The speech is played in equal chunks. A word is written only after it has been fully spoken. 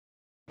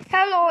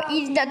Hello,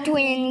 it's the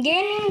Twin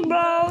Gaming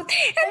Bro.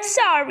 And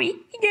sorry,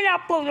 he didn't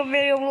upload a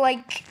video in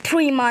like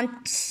 3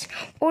 months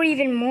or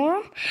even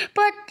more.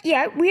 But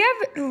yeah, we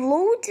have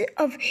loads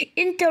of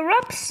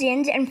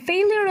interruptions and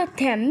failure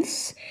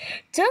attempts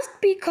just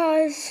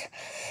because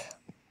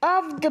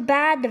of the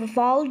bad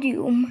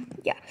volume.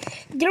 Yeah,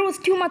 there was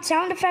too much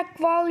sound effect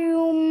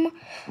volume.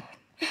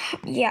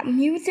 Yeah,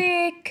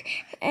 music,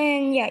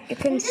 and yeah, you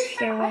couldn't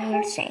hear what we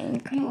were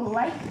saying. You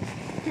like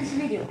this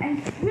video,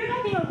 and we're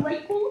having a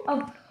like goal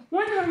of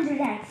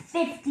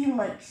 150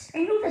 likes.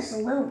 I know that's a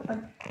little, but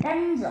that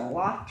means a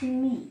lot to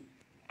me.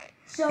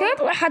 So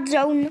Had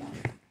zone.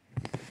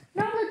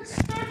 now let's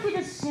start with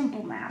a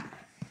simple map.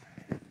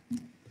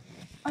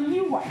 A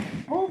new one,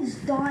 Wolf's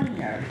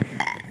Diner.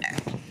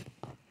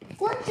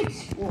 Let's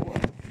explore.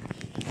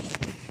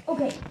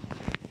 Okay,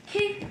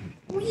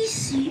 we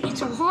see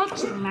it's a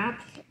hot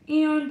map,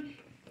 and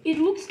it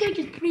looks like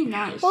it's pretty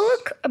nice. Oh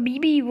look, a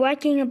BB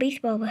whacking a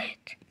baseball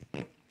bat.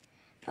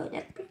 Oh,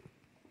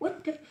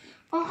 what the?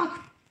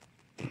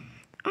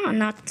 Oh,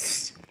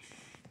 nuts.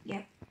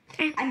 Yeah,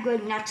 I'm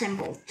going nuts and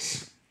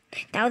bolts.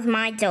 That was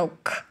my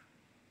joke.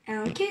 I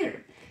don't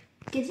care,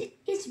 because it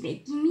is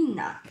making me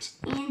nuts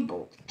and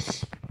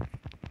bolts.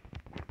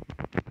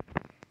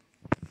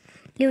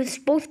 It was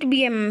supposed to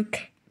be a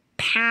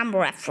Pam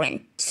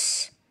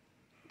reference.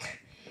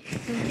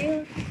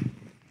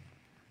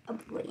 I'm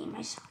blaming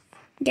myself.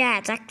 Yeah,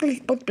 it's actually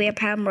supposed to be a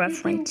Pam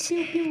reference.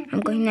 I'm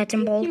going nuts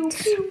and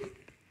bolts.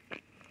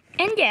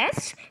 And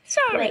yes,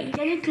 sorry. Wait,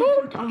 can you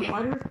put on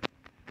water?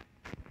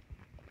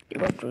 You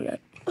go through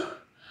that.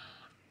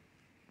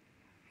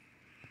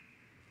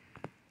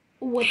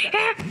 What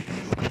the?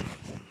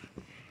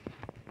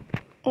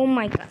 Oh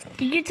my god,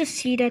 did you just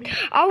see that?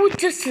 I was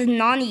just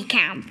nani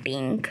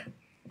camping.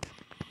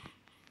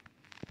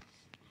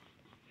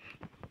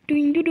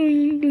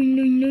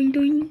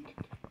 Doing.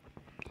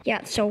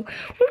 Yeah, so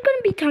we're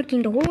gonna be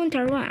talking the whole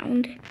entire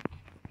round.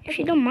 If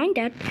you don't mind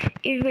that,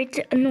 if it's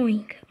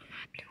annoying.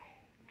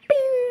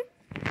 Bing!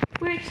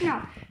 Wait,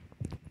 now.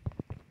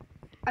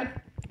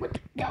 What?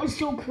 That was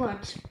so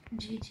clutch.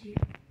 GG.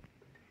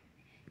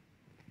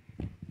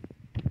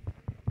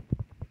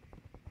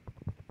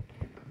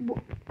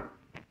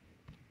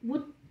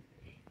 What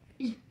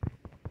is?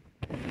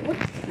 What?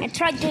 I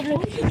tried to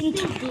look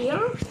into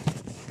There?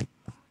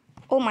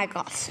 Oh my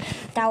gosh,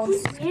 that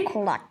was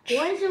clutch.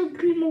 Why is El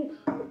Primo?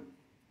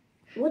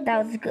 What?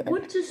 That was good.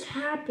 What just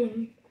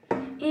happened?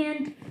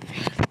 And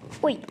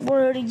Wait,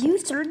 were you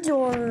thirds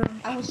or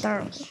I was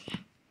thirds?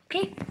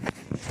 Okay.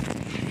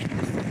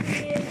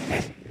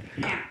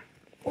 now.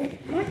 Oh,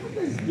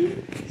 let's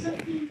do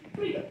something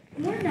pretty good.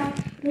 More now,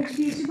 let's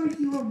do a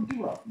superhero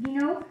duo. You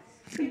know,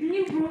 with the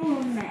new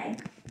Brawl and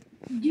Meg.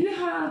 Do you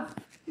have?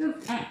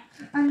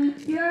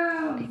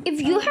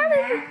 If you have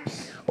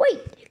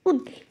wait,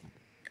 look.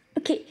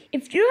 Okay,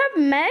 if you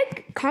have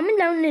Meg, comment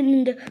down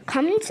in the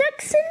comment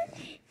section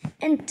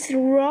and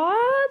throw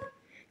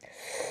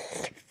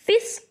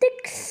fish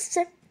sticks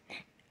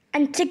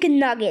and chicken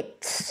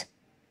nuggets.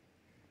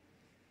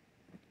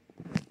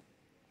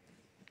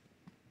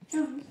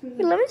 Let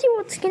me see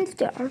what skins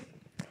there are.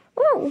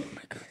 Oh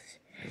my gosh.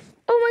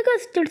 Oh my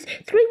gosh, there's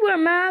 3 were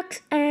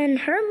Max and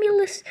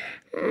Hermulus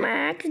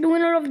Max, the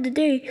winner of the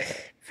day.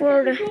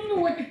 For If you don't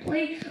know what to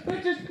play,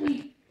 let's just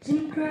play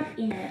Minecraft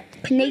in a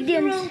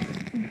Canadians.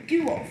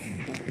 duo.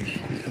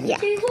 Yeah.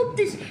 So I hope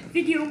this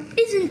video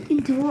isn't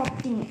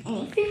interrupting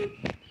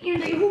anything,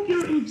 and I hope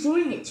you're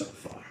enjoying it so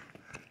far.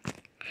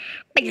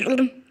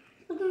 Looking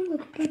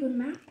like a pretty good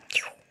map.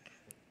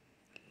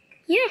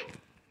 Yeah.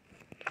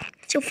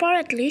 So far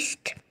at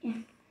least. Yeah.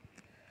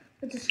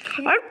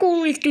 Our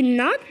goal is to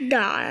not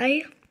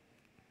die.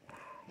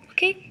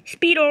 Okay?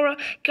 Speed Aura,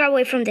 get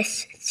away from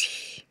this.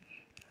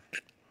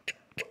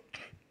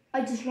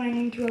 I just ran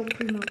into a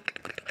Primo.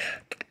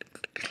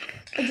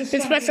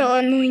 This was so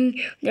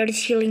annoying.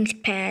 There's healing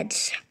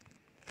pads.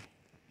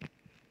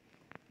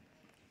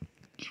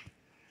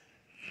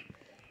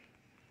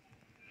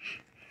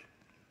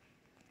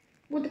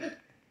 What the?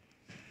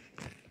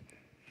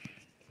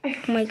 Oh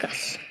my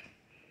gosh.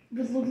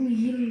 The lovely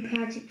healing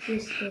pads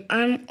existed.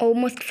 I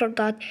almost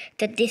forgot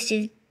that this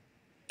is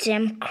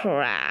Gem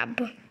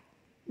Crab.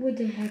 What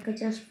the heck?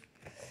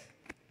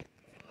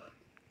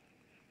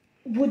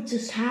 What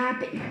just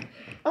happened?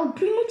 Oh,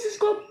 Primo just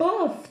got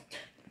buffed.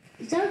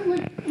 Is that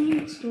like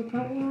new store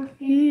power?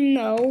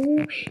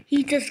 No,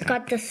 he just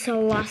got the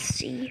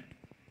Slushy.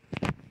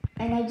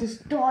 And I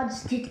just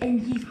dodged it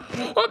and he's...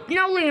 Oh,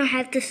 now Leon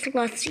has the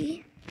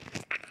Slushy.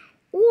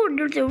 Oh,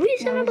 there's a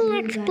reasonable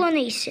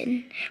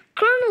explanation.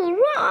 Colonel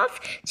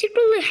Ruff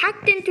secretly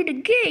hacked into the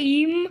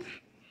game.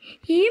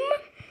 Him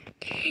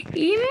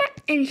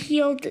and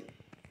healed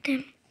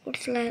them.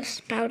 What's less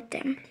about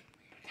them?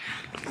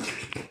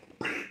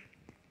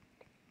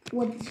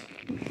 What?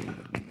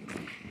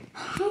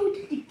 How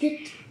did he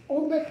get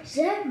all the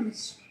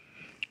gems?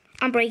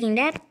 I'm breaking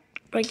that.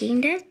 I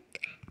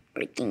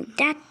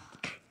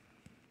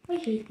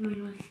hate my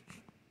life.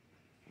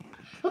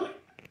 Oh,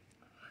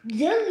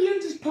 the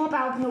aliens just pop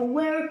out of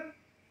nowhere.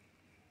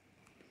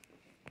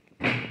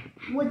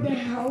 What the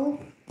hell?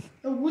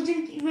 That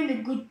wasn't even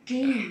a good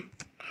game.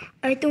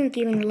 I don't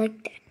even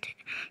like that.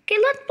 Okay,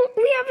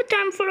 we have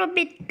time for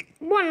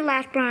one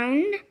last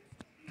round.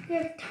 We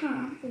have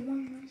time for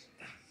one last.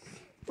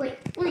 Wait.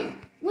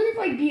 What if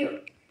I be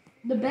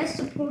the best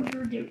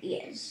supporter there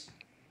is?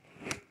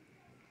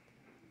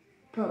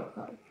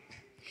 Poco.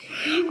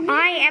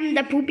 I am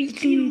the poopy He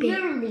king.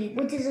 literally,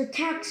 with his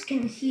attacks,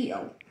 can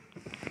heal.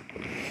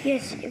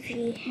 Yes, if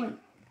he.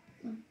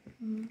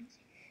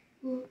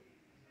 Wait.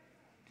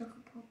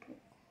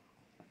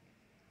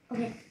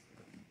 Okay.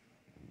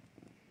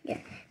 Yeah.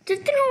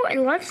 Just to know, I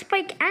love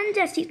Spike and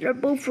Jesse. They're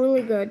both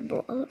really good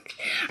brawlers.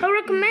 I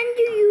recommend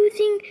you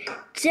using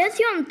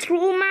Jesse on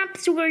troll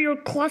maps where you're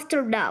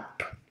clustered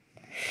up.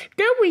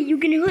 That way you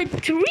can hit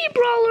 3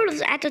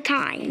 brawlers at a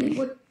time.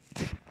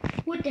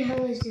 What the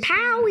hell is this?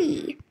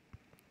 Powie!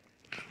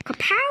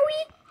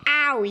 Kapowie!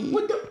 Owie!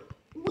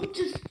 What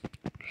just?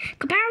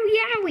 Kapowie!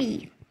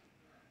 Owie!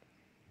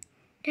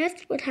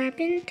 That's what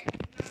happened.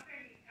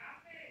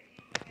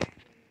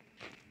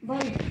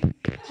 Buddy,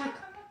 attack.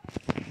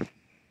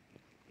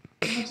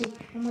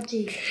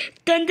 Hamachi.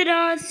 Dun dun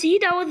dun! See,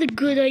 that was a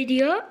good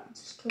idea.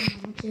 Just kill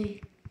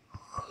Hamachi.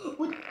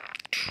 What?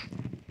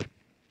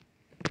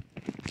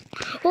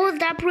 Oh,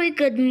 that pretty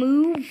good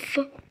move.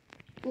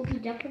 Okay,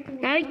 that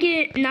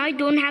Now I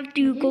don't have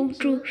to go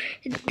through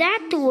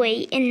that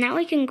way, and now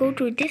I can go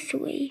through this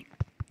way.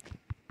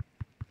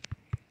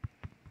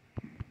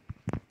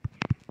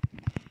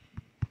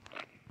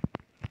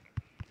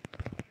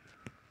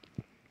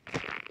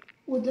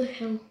 What the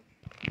hell?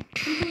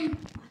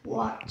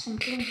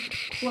 Something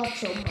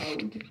clutcho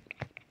mode.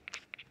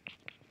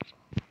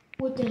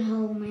 What the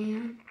hell,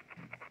 man?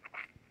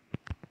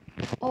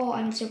 Oh,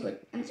 I'm so good.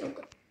 I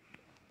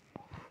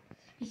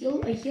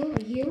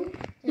heal.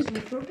 That's my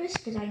purpose,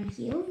 because I'm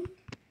healing.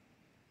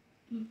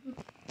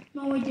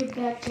 No, I did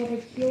bad job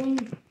at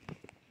healing.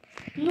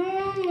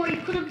 No, I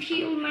could have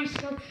healed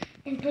myself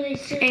and put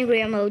a Angry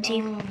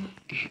emoji.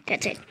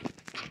 That's it.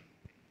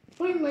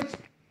 Wait, let's.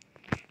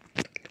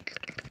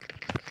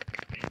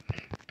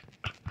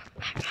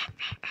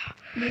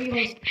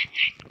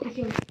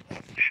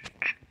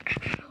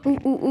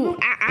 Ooh,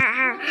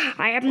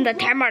 I am the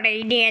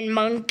Tamaranian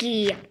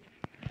monkey.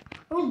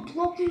 Oh,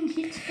 blocking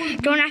hits for you.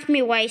 Don't ask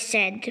me what I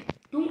said.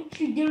 Don't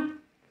you dare.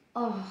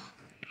 I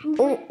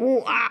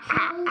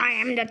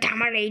am the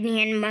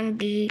Tamaranian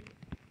monkey.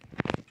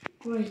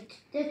 Great,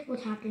 that's what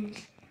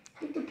happens.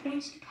 Take the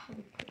points to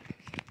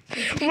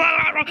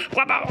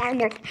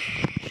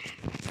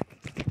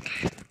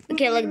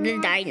Okay, look, the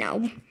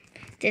dino.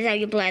 This is how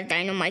you play a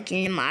dynamite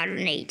in the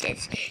modern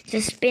ages.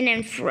 Just spin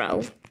and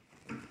throw.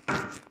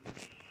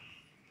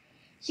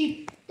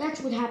 See, that's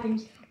what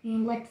happens when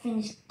you let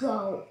things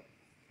go.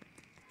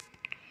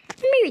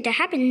 Maybe that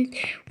happens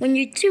when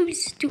you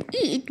choose to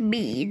eat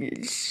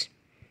beans.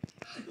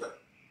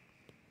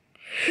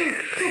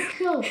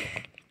 Kill.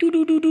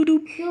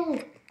 Kill.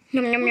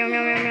 Yum yum yum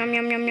yum yum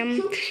yum yum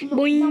yum.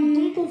 Boing.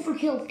 Don't go for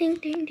kill. Ding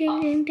ding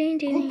ding ding ding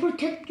ding. I'll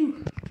protect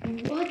you.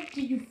 What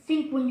did you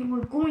think when you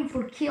were going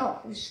for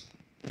kills?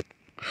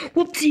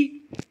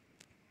 Whoopsie.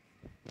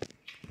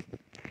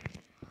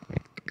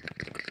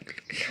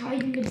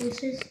 Hide in the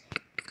bushes.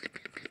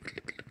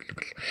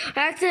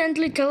 I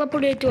accidentally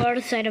teleported to our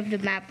side of the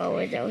map. Oh,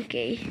 it's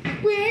okay.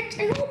 Wait,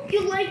 I hope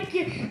you liked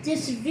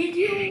this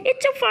video.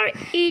 It's so far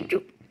 8,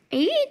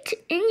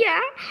 and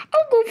yeah,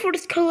 I'll go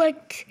first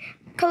collect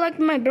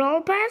my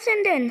Brawl Pass,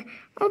 and then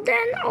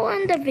I'll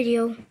end the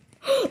video.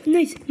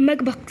 Nice,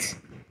 Mega Bucks.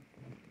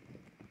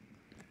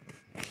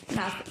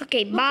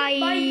 Okay, bye.